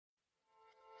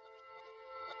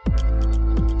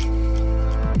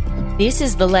This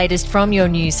is the latest from your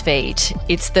newsfeed.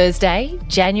 It's Thursday,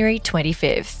 January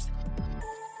 25th.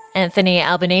 Anthony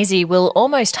Albanese will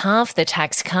almost halve the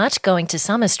tax cut going to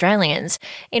some Australians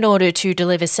in order to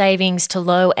deliver savings to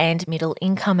low and middle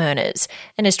income earners.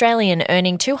 An Australian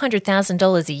earning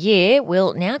 $200,000 a year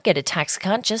will now get a tax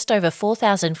cut just over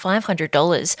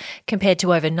 $4,500 compared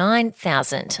to over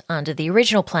 $9,000 under the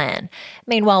original plan.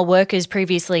 Meanwhile, workers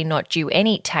previously not due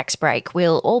any tax break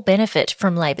will all benefit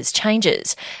from Labor's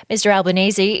changes. Mr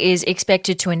Albanese is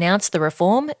expected to announce the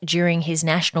reform during his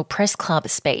National Press Club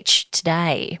speech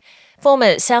today.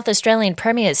 Former South Australian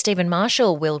Premier Stephen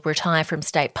Marshall will retire from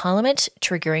state parliament,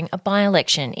 triggering a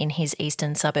by-election in his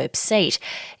eastern suburbs seat.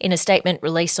 In a statement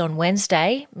released on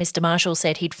Wednesday, Mr Marshall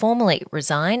said he'd formally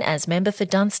resign as member for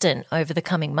Dunstan over the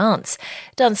coming months.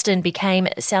 Dunstan became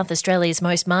South Australia's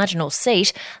most marginal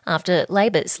seat after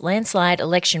Labor's landslide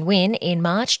election win in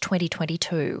March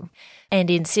 2022. And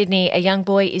in Sydney, a young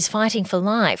boy is fighting for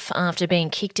life after being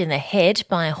kicked in the head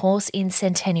by a horse in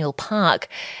Centennial Park.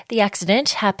 The accident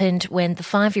happened when the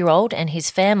 5-year-old and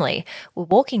his family were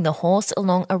walking the horse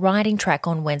along a riding track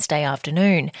on Wednesday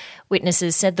afternoon.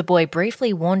 Witnesses said the boy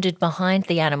briefly wandered behind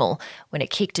the animal when it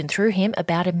kicked and threw him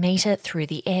about a metre through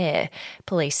the air.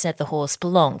 Police said the horse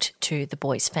belonged to the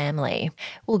boy's family.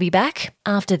 We'll be back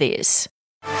after this.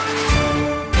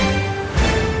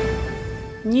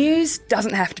 News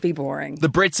doesn't have to be boring. The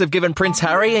Brits have given Prince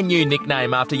Harry a new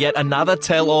nickname after yet another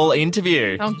tell-all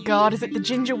interview. Oh God, is it the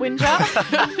Ginger Whinger?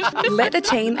 Let the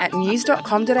team at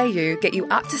news.com.au get you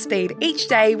up to speed each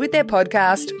day with their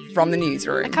podcast, From the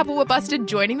Newsroom. A couple were busted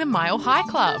joining the Mile High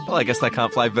Club. Well, I guess they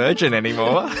can't fly Virgin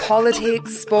anymore.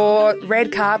 Politics, sport,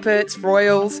 red carpets,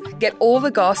 royals. Get all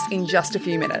the goss in just a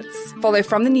few minutes. Follow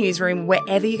From the Newsroom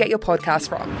wherever you get your podcast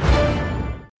from.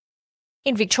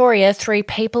 In Victoria, 3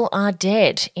 people are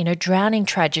dead in a drowning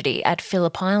tragedy at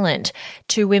Phillip Island.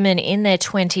 2 women in their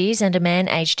 20s and a man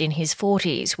aged in his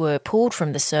 40s were pulled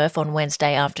from the surf on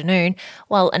Wednesday afternoon,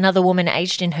 while another woman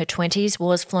aged in her 20s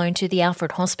was flown to the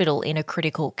Alfred Hospital in a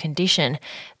critical condition.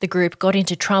 The group got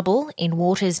into trouble in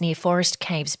waters near Forest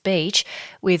Caves Beach,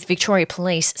 with Victoria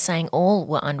Police saying all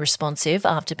were unresponsive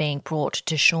after being brought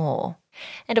to shore.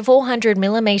 And a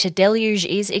 400mm deluge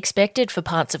is expected for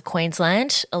parts of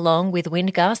Queensland, along with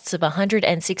wind gusts of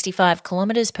 165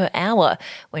 kilometres per hour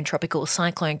when tropical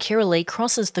cyclone Kirrily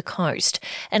crosses the coast.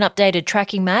 An updated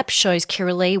tracking map shows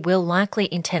Kirrily will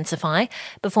likely intensify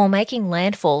before making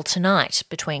landfall tonight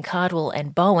between Cardwell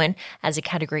and Bowen as a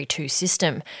Category 2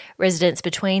 system. Residents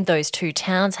between those 2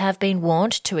 towns have been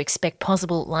warned to expect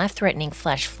possible life-threatening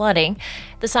flash flooding.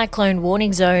 The cyclone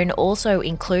warning zone also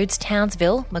includes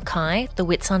Townsville, Mackay, the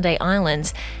Whitsunday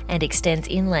Islands, and extends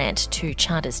inland to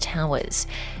Charters Towers.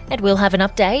 And we'll have an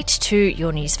update to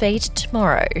your newsfeed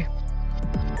tomorrow.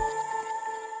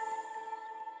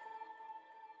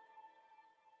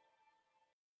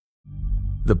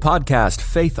 The podcast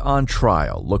Faith on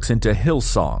Trial looks into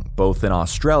Hillsong, both in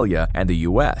Australia and the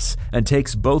US, and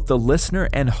takes both the listener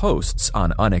and hosts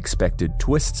on unexpected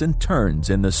twists and turns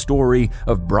in the story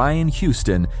of Brian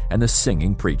Houston and the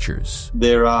Singing Preachers.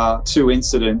 There are 2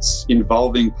 incidents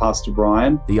involving Pastor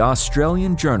Brian. The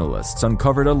Australian journalists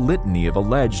uncovered a litany of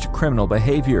alleged criminal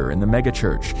behaviour in the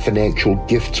megachurch. Financial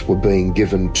gifts were being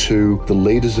given to the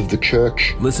leaders of the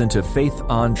church. Listen to Faith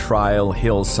on Trial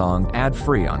Hillsong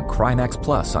ad-free on Crimex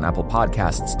Plus on Apple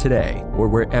Podcasts today or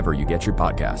wherever you get your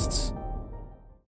podcasts.